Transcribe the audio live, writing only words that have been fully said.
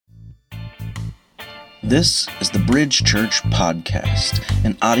This is the Bridge Church Podcast,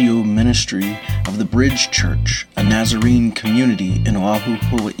 an audio ministry of the Bridge Church, a Nazarene community in Oahu,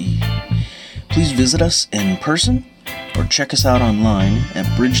 Hawaii. Please visit us in person or check us out online at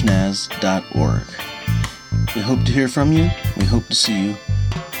bridgenaz.org. We hope to hear from you. We hope to see you.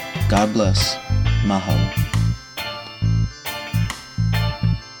 God bless. Mahalo.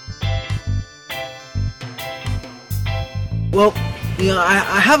 Well,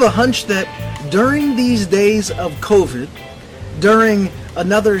 I have a hunch that during these days of COVID, during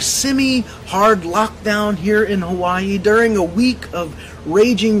another semi-hard lockdown here in Hawaii, during a week of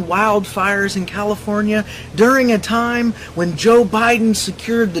raging wildfires in California, during a time when Joe Biden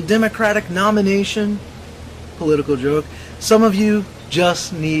secured the Democratic nomination, political joke, some of you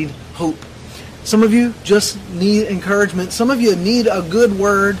just need hope. Some of you just need encouragement. Some of you need a good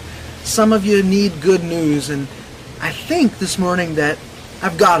word. Some of you need good news. And I think this morning that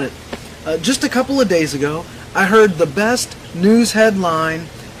I've got it. Just a couple of days ago, I heard the best news headline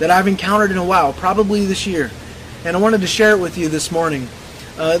that I've encountered in a while, probably this year. And I wanted to share it with you this morning.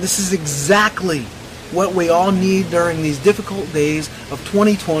 This is exactly what we all need during these difficult days of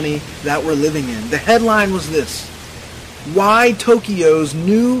 2020 that we're living in. The headline was this: why Tokyo's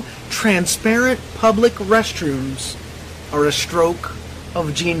new transparent public restrooms are a stroke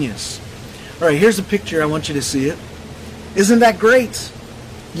of genius. All right, here's a picture. I want you to see it. Isn't that great?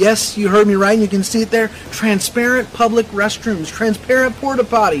 Yes, you heard me right, and you can see it there. Transparent public restrooms, transparent porta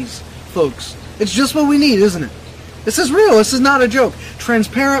potties, folks. It's just what we need, isn't it? This is real. This is not a joke.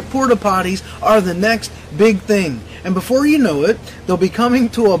 Transparent porta potties are the next big thing. And before you know it, they'll be coming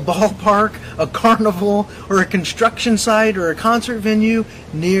to a ballpark, a carnival, or a construction site, or a concert venue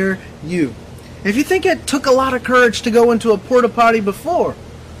near you. If you think it took a lot of courage to go into a porta potty before,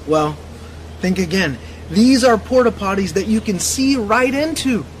 well, think again. These are porta potties that you can see right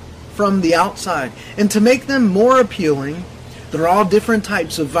into from the outside. And to make them more appealing, they're all different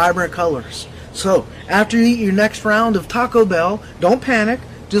types of vibrant colors. So, after you eat your next round of Taco Bell, don't panic.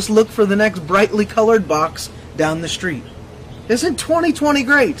 Just look for the next brightly colored box down the street. Isn't 2020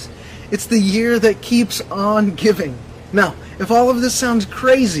 great? It's the year that keeps on giving. Now, if all of this sounds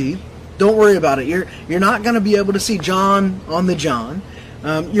crazy, don't worry about it. You're not going to be able to see John on the John.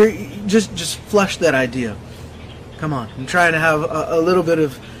 You're just flush that idea. Come on, I'm trying to have a little bit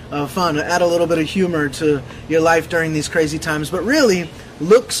of fun, add a little bit of humor to your life during these crazy times. But really,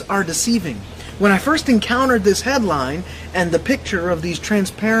 looks are deceiving. When I first encountered this headline and the picture of these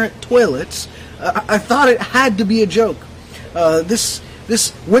transparent toilets, I thought it had to be a joke. This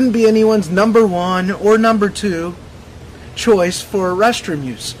wouldn't be anyone's number one or number two choice for restroom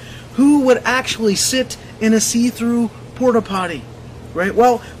use. Who would actually sit in a see-through porta potty? Right?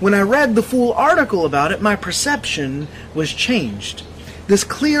 Well, when I read the full article about it, my perception was changed. This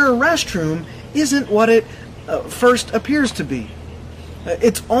clear restroom isn't what it first appears to be.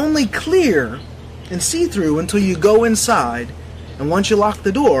 It's only clear and see-through until you go inside, and once you lock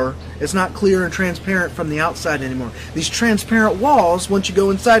the door, it's not clear and transparent from the outside anymore. These transparent walls, once you go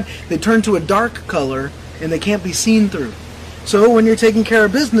inside, they turn to a dark color, and they can't be seen through. So when you're taking care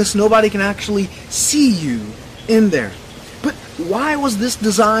of business, nobody can actually see you in there. But why was this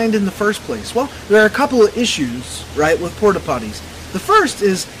designed in the first place? Well, there are a couple of issues, right, with porta potties. The first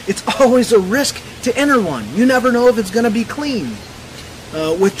is it's always a risk to enter one. You never know if it's going to be clean.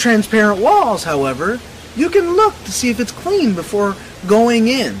 With transparent walls, however, you can look to see if it's clean before going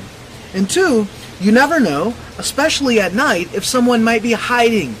in. And two, you never know, especially at night, if someone might be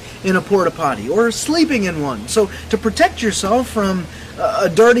hiding in a porta potty or sleeping in one. So to protect yourself from a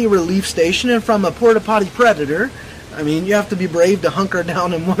dirty relief station and from a porta potty predator, I mean, you have to be brave to hunker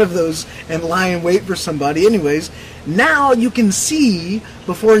down in one of those and lie in wait for somebody. Anyways, now you can see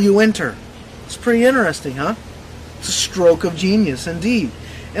before you enter. It's pretty interesting, huh? It's a stroke of genius, indeed.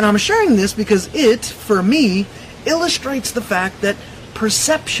 And I'm sharing this because it, for me, illustrates the fact that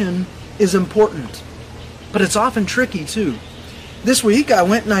perception is important. But it's often tricky, too. This week, I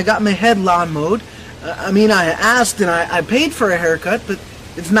went and I got my head lawn mowed. I asked and I paid for a haircut, but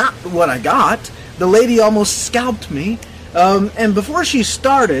it's not what I got. The lady almost scalped me, and before she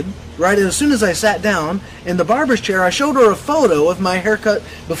started, right as soon as I sat down in the barber's chair, I showed her a photo of my haircut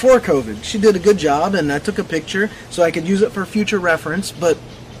before COVID. She did a good job, and I took a picture so I could use it for future reference, but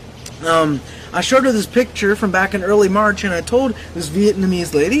I showed her this picture from back in early March, and I told this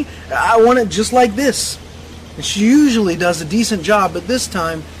Vietnamese lady, I want it just like this. And she usually does a decent job, but this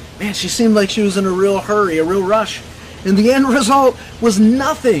time, man, she seemed like she was in a real hurry, a real rush. And the end result was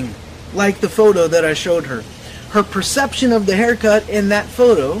nothing like the photo that I showed her. Her perception of the haircut in that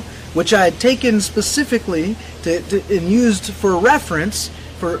photo, which I had taken specifically and used for reference,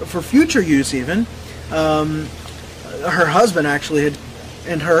 for future use even, Her husband actually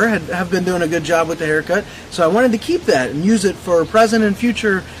have been doing a good job with the haircut, so I wanted to keep that and use it for present and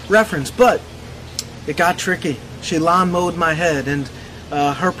future reference. But it got tricky. She lawn mowed my head, and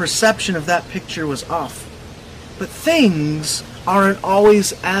her perception of that picture was off. But things aren't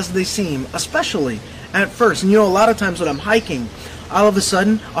always as they seem, especially at first. And a lot of times when I'm hiking, all of a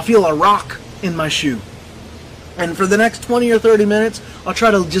sudden I'll feel a rock in my shoe. And for the next 20 or 30 minutes, I'll try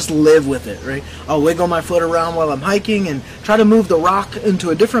to just live with it, right? I'll wiggle my foot around while I'm hiking and try to move the rock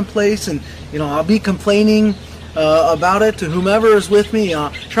into a different place. And, I'll be complaining about it to whomever is with me.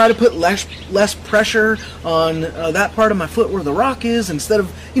 I'll try to put less pressure on that part of my foot where the rock is, instead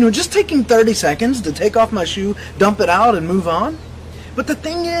of, just taking 30 seconds to take off my shoe, dump it out, and move on. But the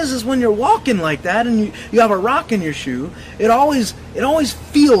thing is when you're walking like that and you have a rock in your shoe, it always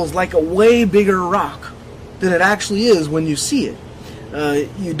feels like a way bigger rock than it actually is when you see it.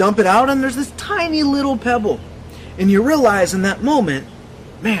 You dump it out and there's this tiny little pebble. And you realize in that moment,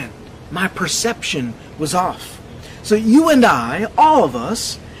 man, my perception was off. So you and I, all of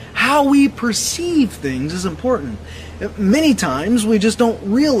us, how we perceive things is important. Many times we just don't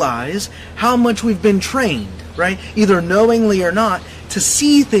realize how much we've been trained, right? Either knowingly or not, to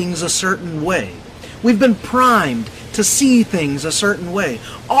see things a certain way. We've been primed to see things a certain way.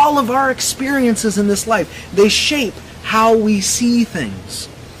 All of our experiences in this life, they shape how we see things.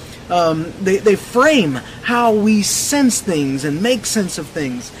 They frame how we sense things and make sense of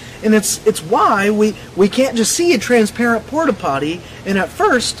things. And it's why we can't just see a transparent porta potty and at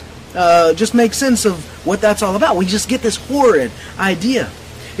first just make sense of what that's all about. We just get this horrid idea.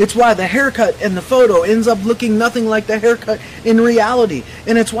 It's why the haircut in the photo ends up looking nothing like the haircut in reality.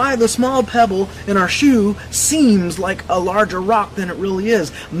 And it's why the small pebble in our shoe seems like a larger rock than it really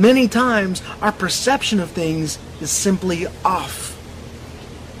is. Many times, our perception of things is simply off.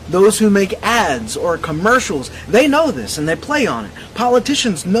 Those who make ads or commercials, they know this and they play on it.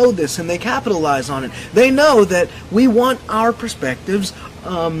 Politicians know this and they capitalize on it. They know that we want our perspectives,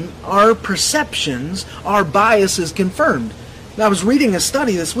 our perceptions, our biases confirmed. I was reading a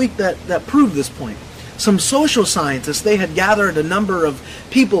study this week that proved this point. Some social scientists, they had gathered a number of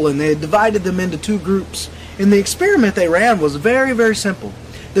people and they had divided them into two groups. And the experiment they ran was very, very simple.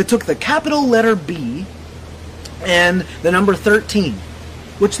 They took the capital letter B and the number 13,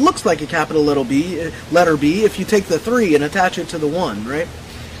 which looks like a capital letter B if you take the 3 and attach it to the 1, right?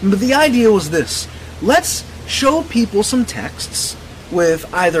 But the idea was this. Let's show people some texts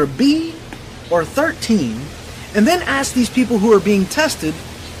with either B or 13, and then ask these people who are being tested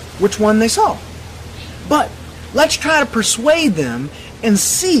which one they saw. But let's try to persuade them and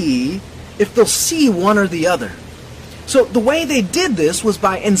see if they'll see one or the other. So the way they did this was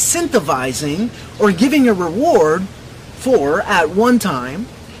by incentivizing or giving a reward for, at one time,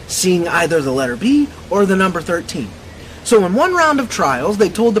 seeing either the letter B or the number 13. So in one round of trials, they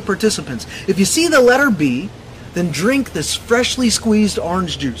told the participants, if you see the letter B, then drink this freshly squeezed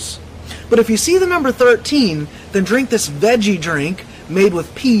orange juice. But if you see the number 13, then drink this veggie drink made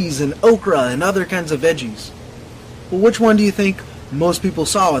with peas and okra and other kinds of veggies. Well, which one do you think most people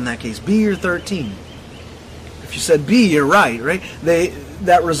saw in that case, B or 13? If you said B, you're right?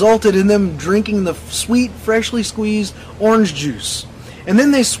 That resulted in them drinking the sweet, freshly squeezed orange juice. And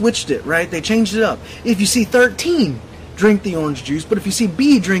then they switched it, right? They changed it up. If you see 13, drink the orange juice, but if you see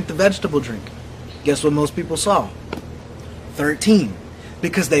B, drink the vegetable drink. Guess what most people saw? 13.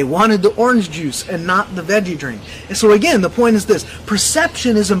 Because they wanted the orange juice and not the veggie drink. And so again, the point is this.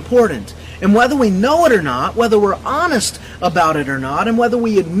 Perception is important. And whether we know it or not, whether we're honest about it or not, and whether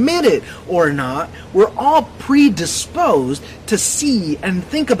we admit it or not, we're all predisposed to see and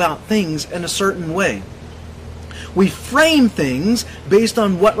think about things in a certain way. We frame things based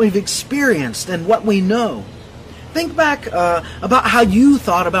on what we've experienced and what we know. Think back about how you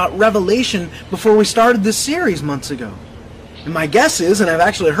thought about Revelation before we started this series months ago. And my guess is, and I've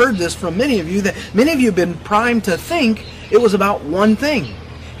actually heard this from many of you, that many of you have been primed to think it was about one thing.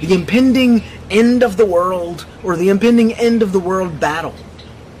 The impending end of the world, or the impending end of the world battle.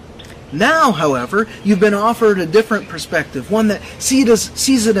 Now, however, you've been offered a different perspective, one that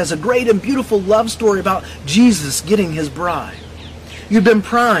sees it as a great and beautiful love story about Jesus getting his bride. You've been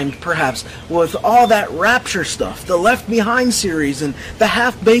primed, perhaps, with all that rapture stuff, the Left Behind series, and the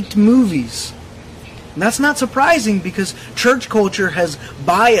half-baked movies. And that's not surprising because church culture has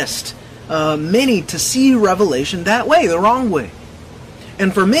biased many to see Revelation that way, the wrong way.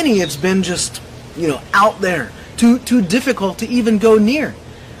 And for many, it's been just, out there, too difficult to even go near.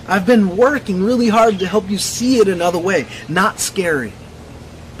 I've been working really hard to help you see it another way, not scary,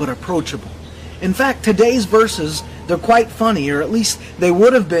 but approachable. In fact, today's verses They're quite funny, or at least they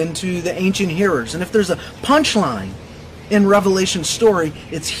would have been to the ancient hearers. And if there's a punchline in Revelation's story,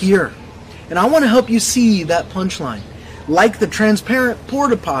 it's here. And I want to help you see that punchline. Like the transparent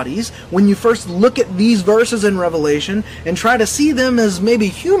porta potties, when you first look at these verses in Revelation and try to see them as maybe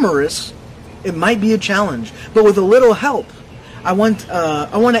humorous, it might be a challenge. But with a little help, I want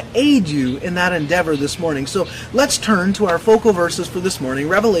to aid you in that endeavor this morning. So let's turn to our focal verses for this morning,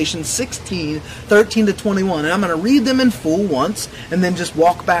 Revelation 16, 13 to 21. And I'm going to read them in full once and then just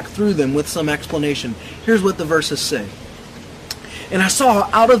walk back through them with some explanation. Here's what the verses say. And I saw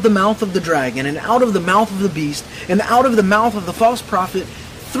out of the mouth of the dragon, and out of the mouth of the beast, and out of the mouth of the false prophet,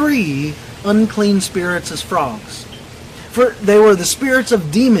 3 unclean spirits as frogs. For they were the spirits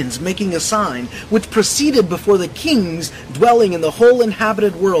of demons making a sign, which proceeded before the kings dwelling in the whole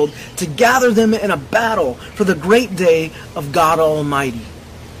inhabited world, to gather them in a battle for the great day of God Almighty.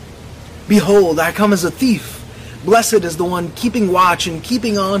 Behold, I come as a thief. Blessed is the one keeping watch and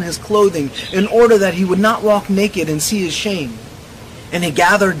keeping on his clothing, in order that he would not walk naked and see his shame. And he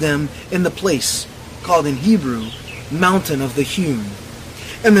gathered them in the place called in Hebrew, Mountain of the Hewn.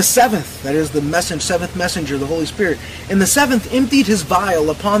 And the seventh, that is the seventh messenger, the Holy Spirit, and the seventh emptied his vial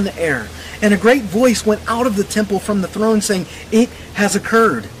upon the air. And a great voice went out of the temple from the throne, saying, It has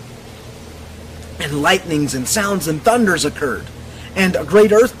occurred. And lightnings and sounds and thunders occurred. And a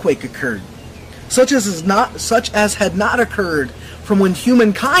great earthquake occurred, such as had not occurred from when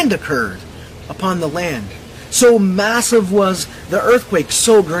humankind occurred upon the land. So massive was the earthquake,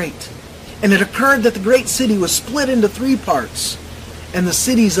 so great. And it occurred that the great city was split into 3 parts, and the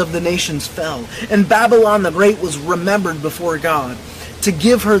cities of the nations fell. And Babylon the Great was remembered before God, to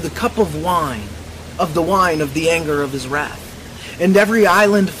give her the cup of wine, of the anger of his wrath. And every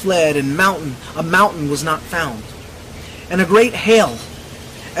island fled, and a mountain was not found. And a great hail,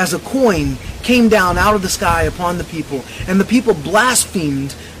 as a coin, came down out of the sky upon the people. And the people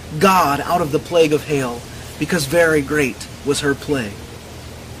blasphemed God out of the plague of hail, because very great was her plague.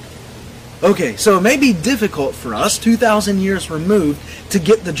 Okay, so it may be difficult for us, 2,000 years removed, to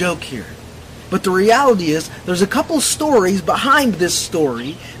get the joke here. But the reality is, there's a couple stories behind this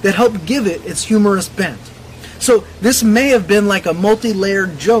story that help give it its humorous bent. So this may have been like a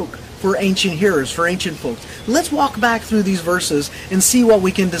multi-layered joke for ancient hearers, for ancient folks. Let's walk back through these verses and see what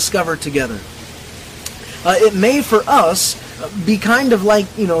we can discover together. It may, for us, be kind of like,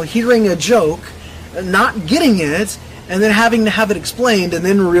 hearing a joke, not getting it, and then having to have it explained, and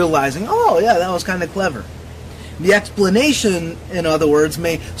then realizing, oh yeah, that was kind of clever. The explanation, in other words,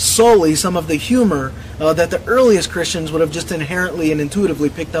 may sully some of the humor that the earliest Christians would have just inherently and intuitively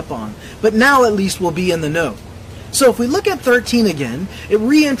picked up on. But now at least we'll be in the know. So if we look at 13 again, it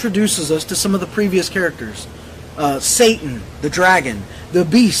reintroduces us to some of the previous characters. Satan, the dragon, the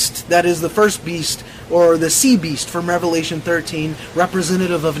beast, that is the first beast, or the sea beast from Revelation 13,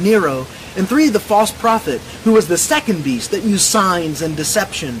 representative of Nero, and 3, the false prophet, who was the second beast that used signs and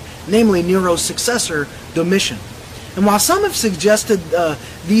deception, namely Nero's successor, Domitian. And while some have suggested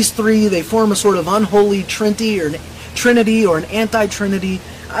these 3, they form a sort of unholy trinity or an anti-trinity,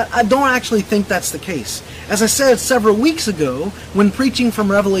 I don't actually think that's the case. As I said several weeks ago, when preaching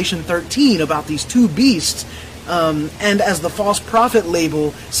from Revelation 13 about these 2 beasts, and as the false prophet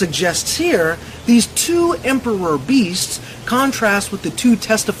label suggests here, these 2 emperor beasts contrast with the 2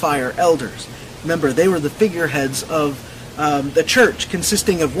 testifier elders. Remember, they were the figureheads of the church,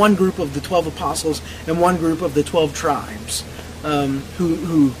 consisting of one group of the 12 apostles and one group of the 12 tribes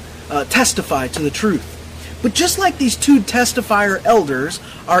who testified to the truth. But just like these 2 testifier elders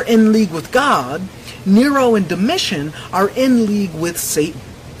are in league with God, Nero and Domitian are in league with Satan.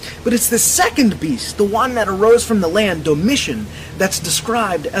 But it's the second beast, the one that arose from the land, Domitian, that's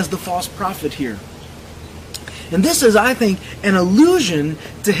described as the false prophet here. And this is, I think, an allusion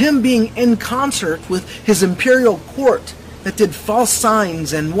to him being in concert with his imperial court that did false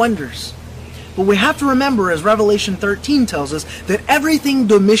signs and wonders. But we have to remember, as Revelation 13 tells us, that everything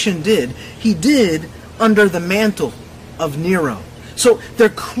Domitian did, he did under the mantle of Nero. So they're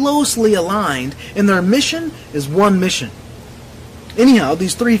closely aligned, and their mission is one mission. Anyhow,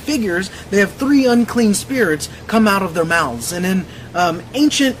 these 3 figures, they have 3 unclean spirits come out of their mouths. And in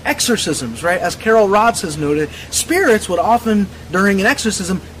ancient exorcisms, right, as Carol Rods has noted, spirits would often, during an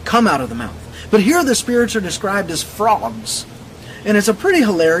exorcism, come out of the mouth. But here the spirits are described as frogs. And it's a pretty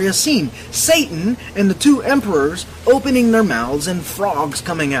hilarious scene. Satan and the 2 emperors opening their mouths and frogs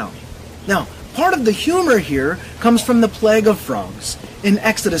coming out. Now, part of the humor here comes from the plague of frogs in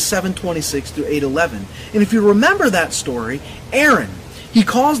Exodus 7:26 through 8:11. And if you remember that story, Aaron, he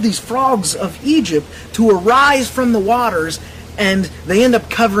caused these frogs of Egypt to arise from the waters, and they end up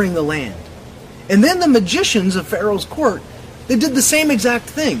covering the land. And then the magicians of Pharaoh's court, they did the same exact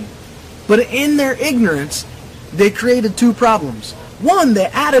thing. But in their ignorance, they created two problems. One, they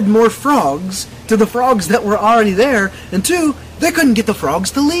added more frogs to the frogs that were already there. And two, they couldn't get the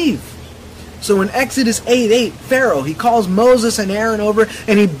frogs to leave. So in Exodus 8:8, Pharaoh, he calls Moses and Aaron over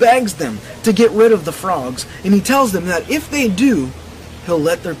and he begs them to get rid of the frogs. And he tells them that if they do, he'll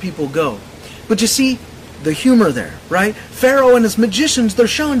let their people go. But you see, the humor there, right? Pharaoh and his magicians, they're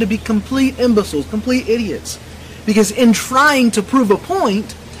shown to be complete imbeciles, complete idiots. Because in trying to prove a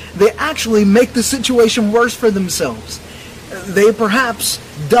point, they actually make the situation worse for themselves. They perhaps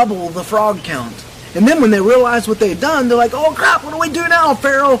double the frog count. And then when they realize what they've done, they're like, oh crap, what do we do now,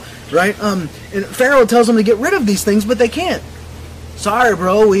 Pharaoh? Right? And Pharaoh tells them to get rid of these things, but they can't. Sorry,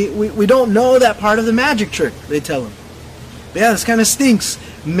 bro, we don't know that part of the magic trick, they tell him. Yeah, this kind of stinks.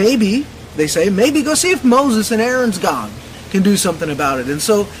 Maybe, they say, maybe go see if Moses and Aaron's God can do something about it. And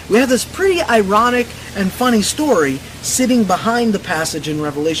so we have this pretty ironic and funny story sitting behind the passage in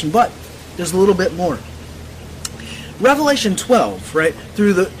Revelation, but there's a little bit more. Revelation 12, right,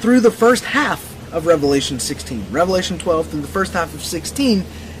 through the first half of Revelation 16. Revelation 12 through the first half of 16,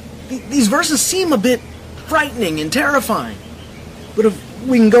 these verses seem a bit frightening and terrifying. But if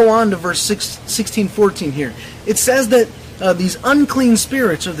we can go on to verse 16, 14 here. It says that these unclean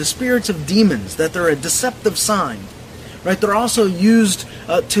spirits are the spirits of demons, that they're a deceptive sign. Right? They're also used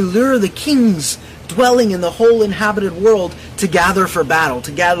to lure the kings dwelling in the whole inhabited world to gather for battle,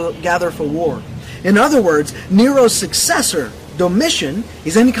 to gather for war. In other words, Nero's successor, Domitian,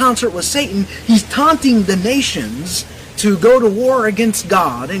 is in concert with Satan. He's taunting the nations to go to war against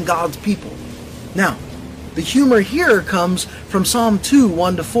God and God's people. Now, the humor here comes from Psalm 2,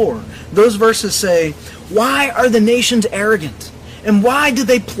 1-4. Those verses say, "Why are the nations arrogant? And why do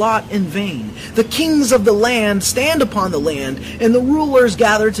they plot in vain? The kings of the land stand upon the land, and the rulers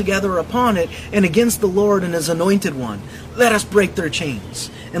gather together upon it, and against the Lord and his anointed one. Let us break their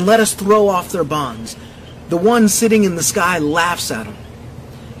chains, and let us throw off their bonds. The one sitting in the sky laughs at them,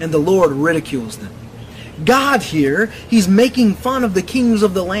 and the Lord ridicules them." God here, he's making fun of the kings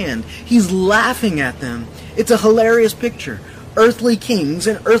of the land. He's laughing at them. It's a hilarious picture. Earthly kings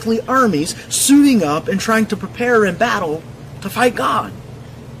and earthly armies suiting up and trying to prepare in battle to fight God.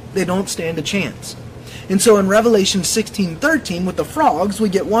 They don't stand a chance. And so in Revelation 16:13, with the frogs, we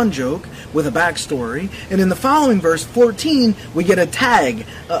get one joke with a backstory. And in the following verse, 14, we get a tag,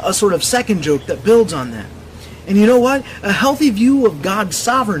 a sort of second joke that builds on that. And you know what? A healthy view of God's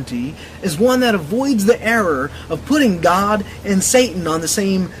sovereignty is one that avoids the error of putting God and Satan on the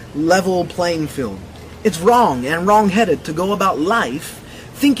same level playing field. It's wrong and wrong-headed to go about life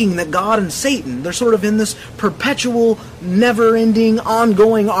thinking that God and Satan, they're sort of in this perpetual, never-ending,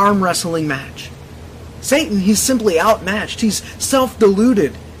 ongoing arm wrestling match. Satan, he's simply outmatched. He's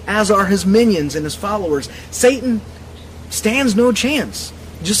self-deluded, as are his minions and his followers. Satan stands no chance.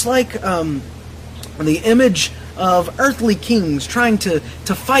 Just like the image of earthly kings trying to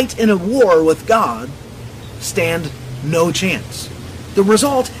fight in a war with God, stand no chance. The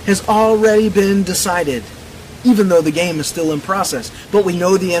result has already been decided, even though the game is still in process. But we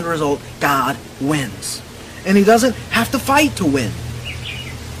know the end result. God wins. And he doesn't have to fight to win.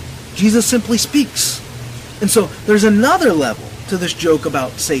 Jesus simply speaks. And so there's another level to this joke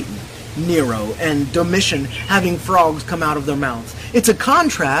about Satan, Nero, and Domitian having frogs come out of their mouths. It's a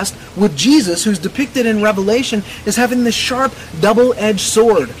contrast with Jesus, who's depicted in Revelation as having this sharp, double-edged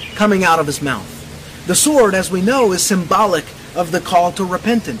sword coming out of his mouth. The sword, as we know, is symbolic of the call to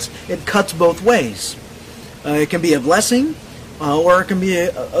repentance. It cuts both ways. It can be a blessing, or it can be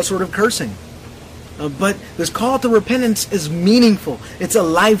a sort of cursing. But this call to repentance is meaningful. It's a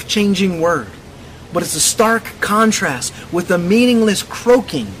life-changing word. But it's a stark contrast with the meaningless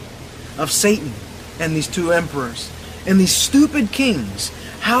croaking of Satan and these two emperors. And these stupid kings,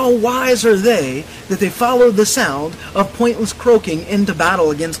 how wise are they that they follow the sound of pointless croaking into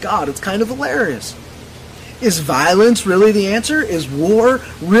battle against God? It's kind of hilarious. Is violence really the answer? Is war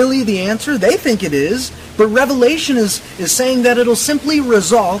really the answer? They think it is. But Revelation is saying that it'll simply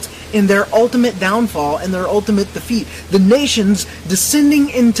result in their ultimate downfall and their ultimate defeat. The nations descending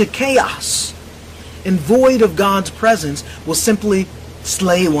into chaos and void of God's presence will simply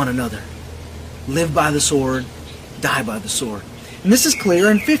slay one another. Live by the sword, die by the sword. And this is clear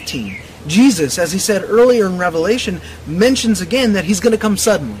in 15. Jesus, as he said earlier in Revelation, mentions again that he's going to come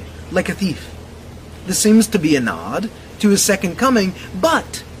suddenly, like a thief. This seems to be a nod to his second coming,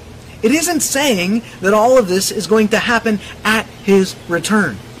 but it isn't saying that all of this is going to happen at his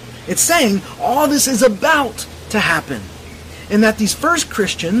return. It's saying all this is about to happen. And that these first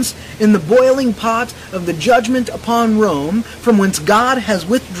Christians, in the boiling pot of the judgment upon Rome, from whence God has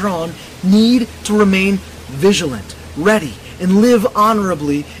withdrawn need to remain vigilant, ready, and live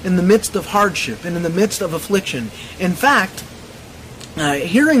honorably in the midst of hardship and in the midst of affliction. In fact,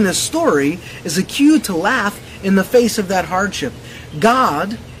 hearing this story is a cue to laugh in the face of that hardship.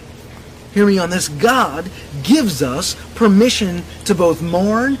 God, hear me on this, God gives us permission to both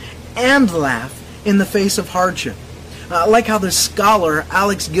mourn and laugh in the face of hardship. I like how the scholar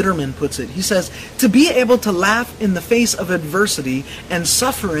Alex Gitterman puts it. He says, to be able to laugh in the face of adversity and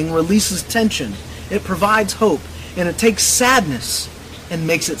suffering releases tension. It provides hope, and it takes sadness and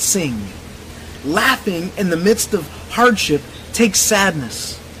makes it sing. Laughing in the midst of hardship takes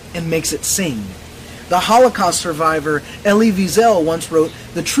sadness and makes it sing. The Holocaust survivor Elie Wiesel once wrote,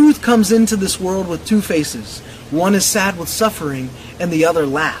 "The truth comes into this world with two faces. One is sad with suffering, and the other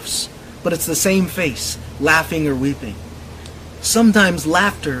laughs. But it's the same face, laughing or weeping." Sometimes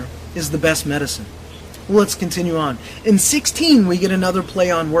laughter is the best medicine. Well, let's continue on. In 16, we get another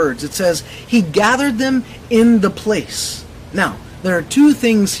play on words. It says, he gathered them in the place. Now, there are two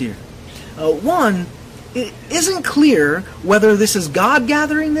things here. One, it isn't clear whether this is God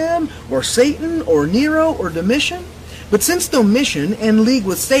gathering them, or Satan, or Nero, or Domitian. But since Domitian, in league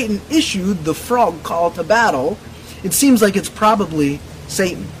with Satan, issued the frog call to battle, it seems like it's probably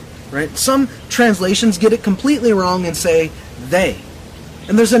Satan. Right? Some translations get it completely wrong and say they.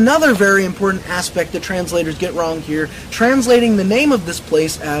 And there's another very important aspect that translators get wrong here, translating the name of this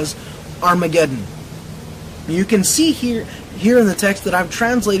place as Armageddon. You can see here in the text that I've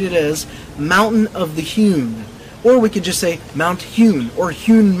translated as Mountain of the Hewn, or we could just say Mount Hewn, or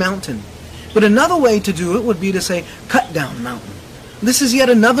Hewn Mountain. But another way to do it would be to say Cut Down Mountain. This is yet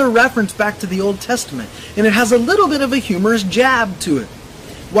another reference back to the Old Testament, and it has a little bit of a humorous jab to it.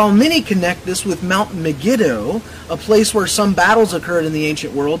 While many connect this with Mount Megiddo, a place where some battles occurred in the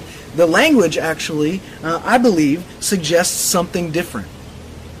ancient world, the language actually, I believe, suggests something different.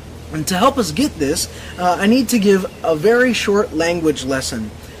 And to help us get this, I need to give a very short language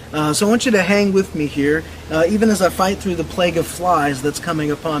lesson. So I want you to hang with me here, even as I fight through the plague of flies that's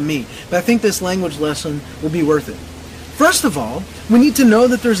coming upon me. But I think this language lesson will be worth it. First of all, we need to know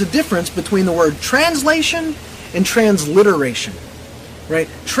that there's a difference between the word translation and transliteration. Right?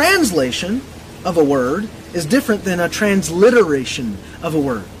 Translation of a word is different than a transliteration of a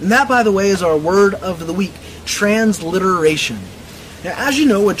word. And that, by the way, is our word of the week, transliteration. Now, as you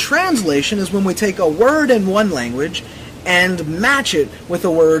know, a translation is when we take a word in one language and match it with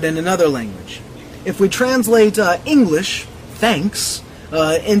a word in another language. If we translate English, thanks,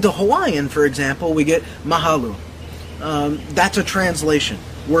 into Hawaiian, for example, we get mahalo. That's a translation,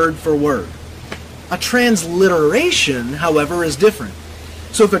 word for word. A transliteration, however, is different.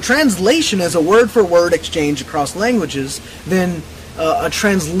 So if a translation is a word-for-word exchange across languages, then a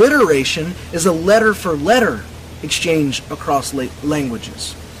transliteration is a letter-for-letter exchange across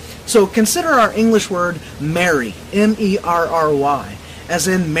languages. So consider our English word merry, M-E-R-R-Y, as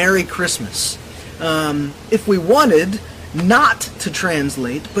in Merry Christmas. If we wanted not to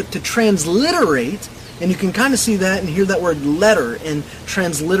translate, but to transliterate, and you can kind of see that and hear that word letter, and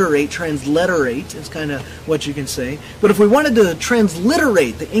transliterate is kind of what you can say. But if we wanted to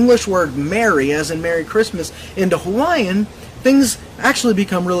transliterate the English word merry, as in Merry Christmas, into Hawaiian, things actually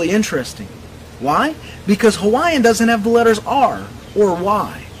become really interesting. Why? Because Hawaiian doesn't have the letters R or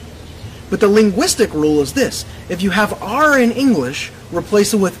Y. But the linguistic rule is this. If you have R in English,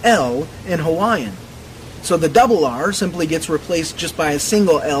 replace it with L in Hawaiian. So the double R simply gets replaced just by a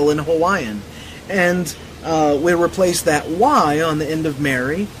single L in Hawaiian. And we replace that Y on the end of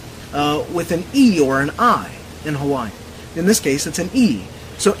Mary with an E or an I in Hawaiian. In this case, it's an E.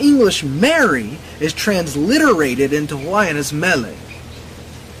 So English Mary is transliterated into Hawaiian as mele.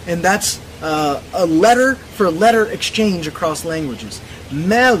 And that's a letter-for-letter exchange across languages.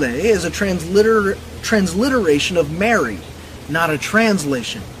 Mele is a transliteration of Mary, not a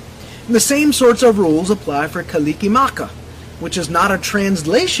translation. And the same sorts of rules apply for kalikimaka, which is not a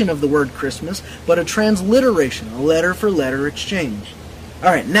translation of the word Christmas, but a transliteration, a letter-for-letter exchange. All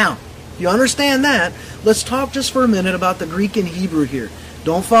right, now, if you understand that, let's talk just for a minute about the Greek and Hebrew here.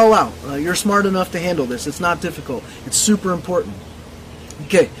 Don't fall out. You're smart enough to handle this. It's not difficult. It's super important.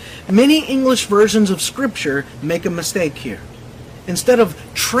 Okay, many English versions of Scripture make a mistake here. Instead of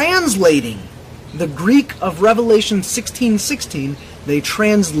translating the Greek of Revelation 16:16, they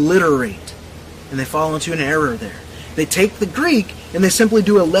transliterate, and they fall into an error there. They take the Greek and they simply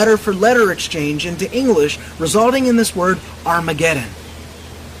do a letter-for-letter exchange into English, resulting in this word Armageddon.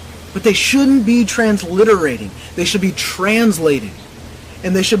 But they shouldn't be transliterating. They should be translating.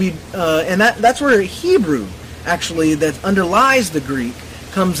 And they should be, and that's where Hebrew, actually, that underlies the Greek,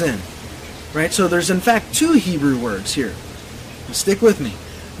 comes in. Right? So there's, in fact, two Hebrew words here. Now stick with me.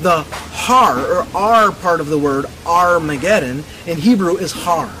 The har, or ar part of the word, Armageddon, in Hebrew is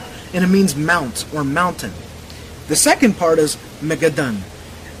har, and it means mount or mountain. The second part is Megaddon.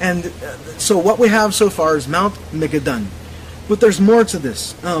 And so what we have so far is Mount Megaddon. But there's more to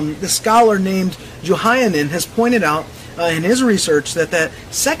this. The scholar named Johanan has pointed out in his research that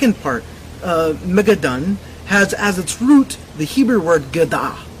second part, Megaddon, has as its root the Hebrew word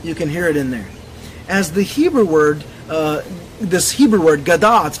gadah. You can hear it in there. As the Hebrew word, this Hebrew word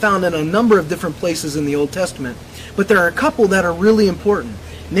gadah, it's found in a number of different places in the Old Testament. But there are a couple that are really important.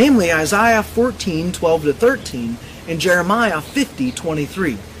 Namely Isaiah 14:12-13 and Jeremiah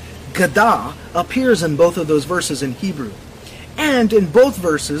 50:23. Gadah appears in both of those verses in Hebrew. And in both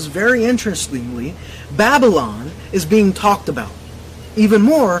verses, very interestingly, Babylon is being talked about. Even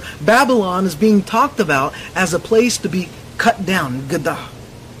more, Babylon is being talked about as a place to be cut down, Gadah,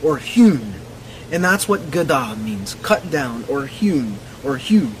 or hewn. And that's what Gadah means, cut down, or hewn, or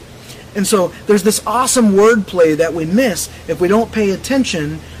hew. And so there's this awesome wordplay that we miss if we don't pay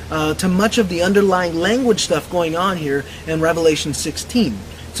attention to much of the underlying language stuff going on here in Revelation 16.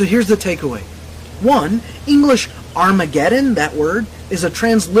 So here's the takeaway. One, English Armageddon, that word, is a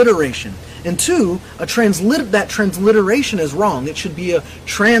transliteration. And two, that transliteration is wrong. It should be a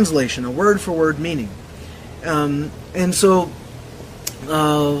translation, a word-for-word meaning.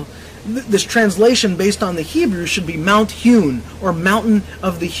 This translation based on the Hebrew should be Mount Hewn, or Mountain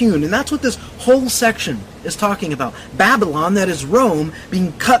of the Hewn. And that's what this whole section is talking about. Babylon, that is Rome,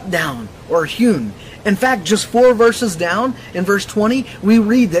 being cut down or hewn. In fact, just 4 verses down, in verse 20, we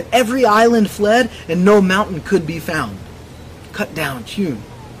read that every island fled and no mountain could be found. Cut down, hewn.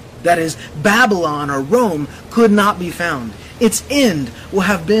 That is, Babylon or Rome could not be found. Its end will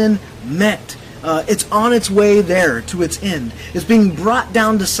have been met. It's on its way there to its end. It's being brought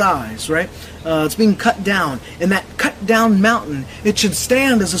down to size, right? It's being cut down. And that cut down mountain, it should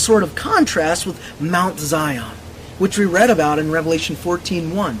stand as a sort of contrast with Mount Zion, which we read about in Revelation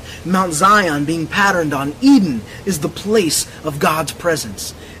 14:1. Mount Zion being patterned on Eden is the place of God's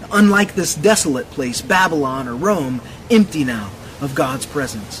presence. Unlike this desolate place, Babylon or Rome, empty now of God's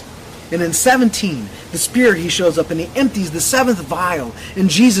presence. And in 17, the Spirit, he shows up and he empties the 7th vial. And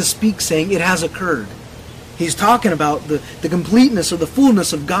Jesus speaks saying, it has occurred. He's talking about the completeness or the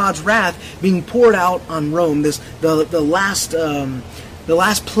fullness of God's wrath being poured out on Rome. The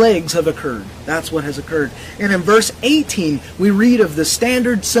last plagues have occurred. That's what has occurred. And in verse 18, we read of the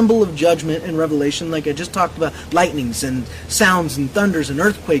standard symbol of judgment in Revelation, like I just talked about, lightnings and sounds and thunders and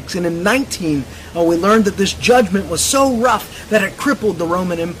earthquakes. And in 19, we learned that this judgment was so rough that it crippled the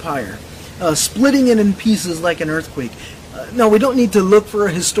Roman Empire, splitting it in pieces like an earthquake. No, we don't need to look for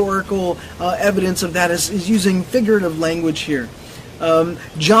a historical evidence of that. Is using figurative language here.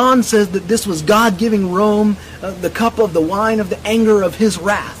 John says that this was God giving Rome the cup of the wine of the anger of his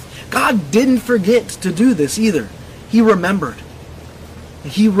wrath. God didn't forget to do this either. He remembered.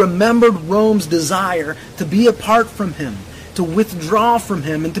 He remembered Rome's desire to be apart from him, to withdraw from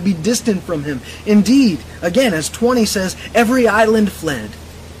him, and to be distant from him. Indeed, again, as 20 says, every island fled.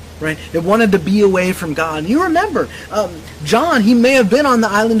 Right? It wanted to be away from God. And you remember, John, he may have been on the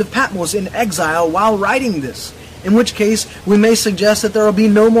island of Patmos in exile while writing this. In which case, we may suggest that there will be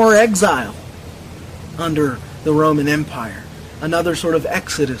no more exile under the Roman Empire. Another sort of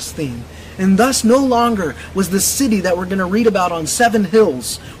Exodus theme. And thus no longer was the city that we're going to read about on 7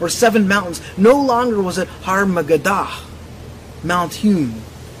 hills or 7 mountains, no longer was it Har Magadah, Mount Hewn.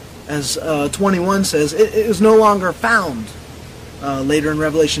 As 21 says, it is no longer found later in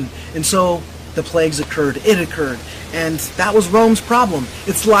Revelation. And so the plagues occurred. It occurred. And that was Rome's problem,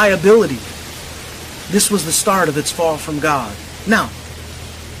 its liability. This was the start of its fall from God. Now,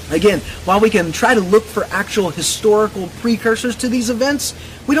 again, while we can try to look for actual historical precursors to these events,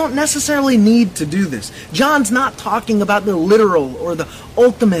 we don't necessarily need to do this. John's not talking about the literal or the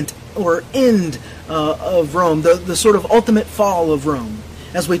ultimate or end of Rome, the sort of ultimate fall of Rome,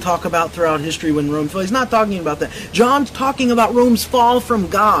 as we talk about throughout history when Rome fell. He's not talking about that. John's talking about Rome's fall from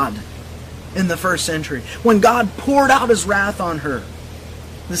God in the 1st century, when God poured out his wrath on her.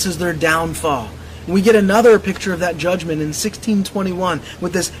 This is their downfall. We get another picture of that judgment in 1621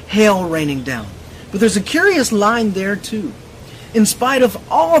 with this hail raining down. But there's a curious line there too. In spite of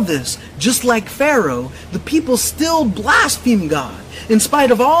all this, just like Pharaoh, the people still blaspheme God. In spite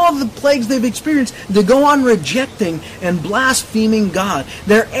of all the plagues they've experienced, they go on rejecting and blaspheming God.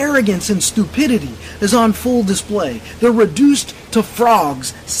 Their arrogance and stupidity is on full display. They're reduced to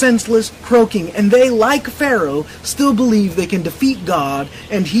frogs, senseless, croaking, and they, like Pharaoh, still believe they can defeat God,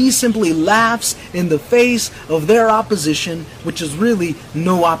 and he simply laughs in the face of their opposition, which is really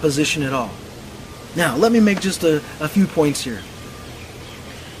no opposition at all. Now, let me make just a few points here.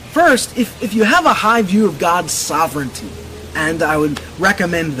 First, if you have a high view of God's sovereignty, and I would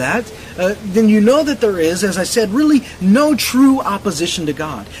recommend that, then you know that there is, as I said, really no true opposition to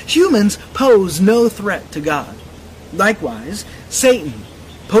God. Humans pose no threat to God. Likewise, Satan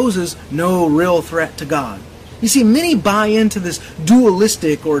poses no real threat to God. You see, many buy into this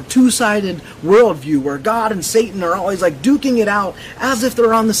dualistic or two-sided worldview where God and Satan are always like duking it out as if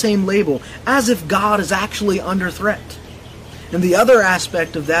they're on the same label, as if God is actually under threat. And the other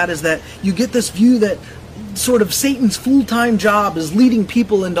aspect of that is that you get this view that sort of Satan's full-time job is leading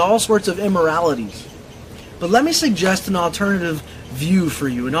people into all sorts of immoralities. But let me suggest an alternative view for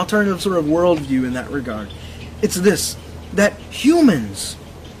you, an alternative sort of worldview in that regard. It's this, that humans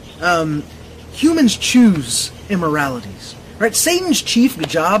choose immoralities. Right? Satan's chief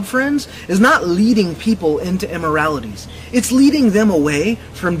job, friends, is not leading people into immoralities. It's leading them away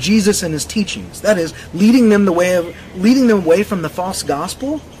from Jesus and his teachings. That is, leading them away from the false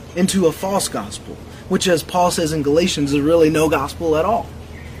gospel into a false gospel, which, as Paul says in Galatians, is really no gospel at all.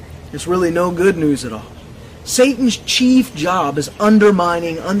 It's really no good news at all. Satan's chief job is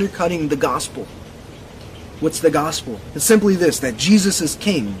undercutting the gospel. What's the gospel? It's simply this, that Jesus is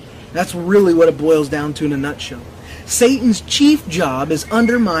king. That's really what it boils down to in a nutshell. Satan's chief job is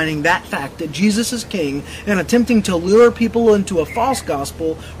undermining that fact that Jesus is king and attempting to lure people into a false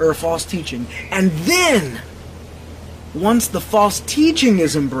gospel or a false teaching. And then, once the false teaching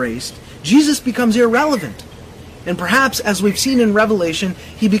is embraced, Jesus becomes irrelevant. And perhaps, as we've seen in Revelation,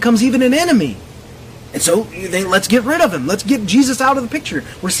 he becomes even an enemy. And so, let's get rid of him. Let's get Jesus out of the picture.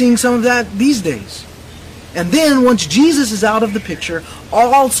 We're seeing some of that these days. And then, once Jesus is out of the picture,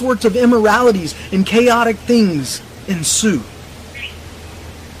 all sorts of immoralities and chaotic things ensue.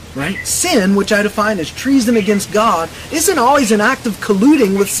 Right? Sin, which I define as treason against God, isn't always an act of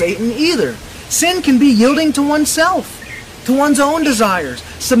colluding with Satan either. Sin can be yielding to oneself, to one's own desires,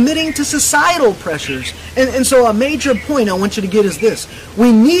 submitting to societal pressures. And so a major point I want you to get is this.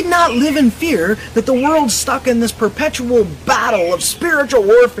 We need not live in fear that the world's stuck in this perpetual battle of spiritual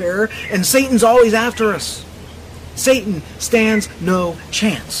warfare and Satan's always after us. Satan stands no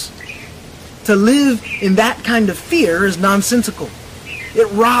chance. To live in that kind of fear is nonsensical.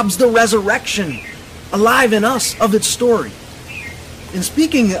 It robs the resurrection alive in us of its story. And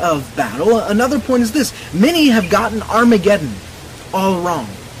speaking of battle, another point is this. Many have gotten Armageddon all wrong.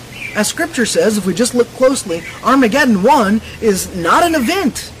 As Scripture says, if we just look closely, Armageddon 1 is not an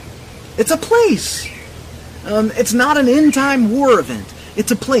event. It's a place. It's not an end-time war event.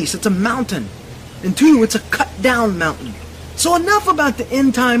 It's a place. It's a mountain. And 2, it's a cut-down mountain. So enough about the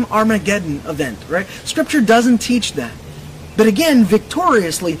end-time Armageddon event, right? Scripture doesn't teach that. But again,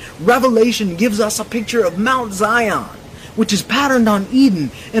 victoriously, Revelation gives us a picture of Mount Zion, which is patterned on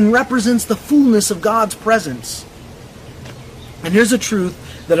Eden and represents the fullness of God's presence. And here's a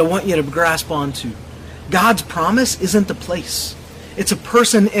truth that I want you to grasp onto. God's promise isn't a place. It's a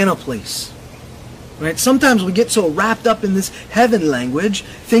person in a place. Right? Sometimes we get so wrapped up in this heaven language,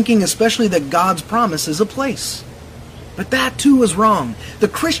 thinking especially that God's promise is a place. But that too is wrong. The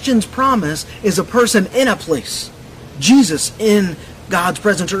Christian's promise is a person in a place. Jesus in God's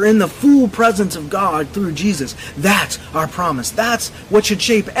presence, or in the full presence of God through Jesus. That's our promise. That's what should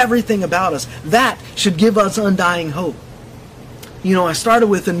shape everything about us. That should give us undying hope. You know, I started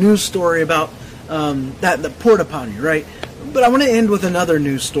with a news story about the porta potty, right? But I want to end with another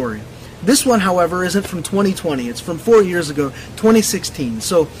news story. This one, however, isn't from 2020. It's from 4 years ago, 2016.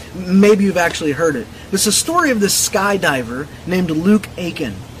 So maybe you've actually heard it. It's a story of this skydiver named Luke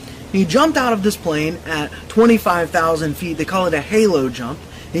Aiken. He jumped out of this plane at 25,000 feet. They call it a halo jump.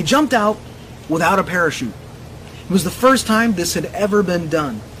 He jumped out without a parachute. It was the first time this had ever been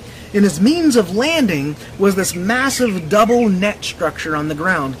done. And his means of landing was this massive double net structure on the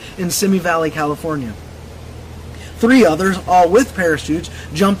ground in Simi Valley, California. 3 others, all with parachutes,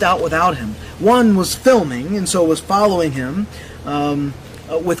 jumped out without him. One was filming, and so was following him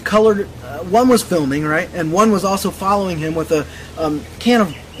with colored. One was filming, right, and one was also following him with a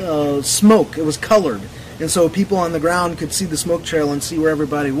can of smoke. It was colored, and so people on the ground could see the smoke trail and see where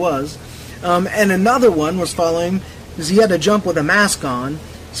everybody was. And another one was following because he had to jump with a mask on,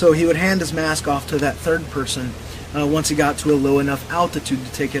 so he would hand his mask off to that third person once he got to a low enough altitude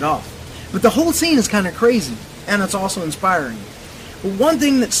to take it off. But the whole scene is kind of crazy. And it's also inspiring. But one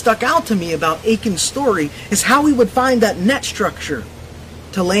thing that stuck out to me about Aiken's story is how he would find that net structure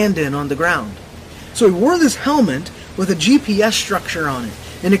to land in on the ground. So he wore this helmet with a GPS structure on it,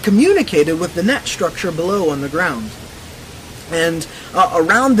 and it communicated with the net structure below on the ground. And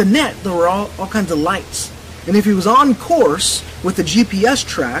around the net, there were all kinds of lights. And if he was on course with the GPS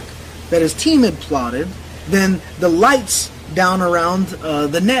track that his team had plotted, then the lights down around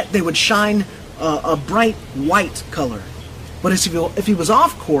the net, they would shine a bright white color. But if he was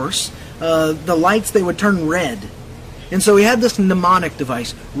off course, the lights, they would turn red. And so he had this mnemonic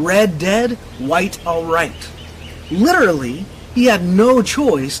device: red dead, white all right. Literally, he had no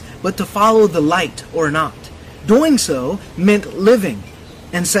choice but to follow the light or not. Doing so meant living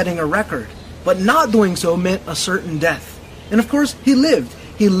and setting a record, but not doing so meant a certain death. And of course, he lived.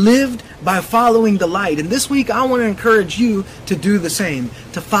 He lived by following the light. And this week, I want to encourage you to do the same,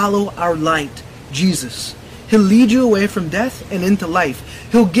 to follow our light, Jesus. He'll lead you away from death and into life.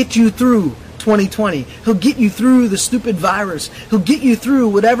 He'll get you through 2020. He'll get you through the stupid virus. He'll get you through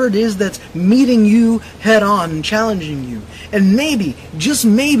whatever it is that's meeting you head on and challenging you. And maybe, just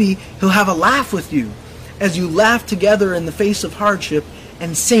maybe, He'll have a laugh with you as you laugh together in the face of hardship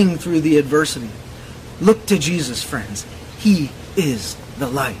and sing through the adversity. Look to Jesus, friends. He is the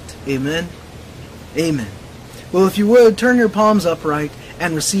light. Amen? Amen. Well, if you would, turn your palms upright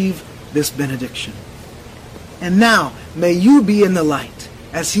and receive this benediction. And now, may you be in the light,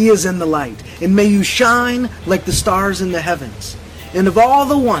 as He is in the light, and may you shine like the stars in the heavens. And of all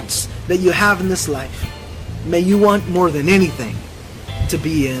the wants that you have in this life, may you want more than anything to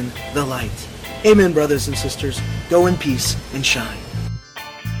be in the light. Amen, brothers and sisters. Go in peace and shine.